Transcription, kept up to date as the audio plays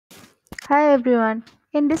Hi everyone.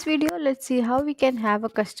 In this video, let's see how we can have a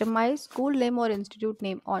customized school name or institute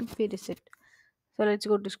name on fee receipt. So let's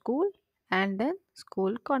go to school and then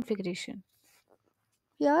school configuration.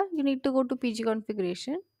 Here you need to go to PG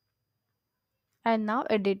configuration and now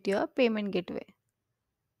edit your payment gateway.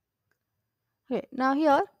 Okay, now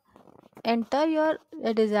here enter your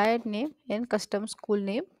desired name in custom school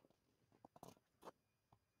name,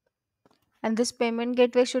 and this payment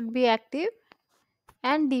gateway should be active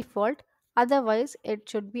and default, otherwise it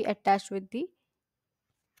should be attached with the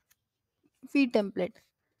fee template.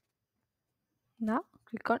 Now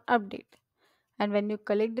click on update, and when you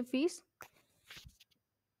collect the fees,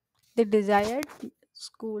 the desired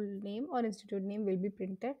school name or institute name will be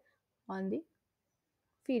printed on the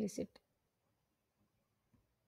fee receipt.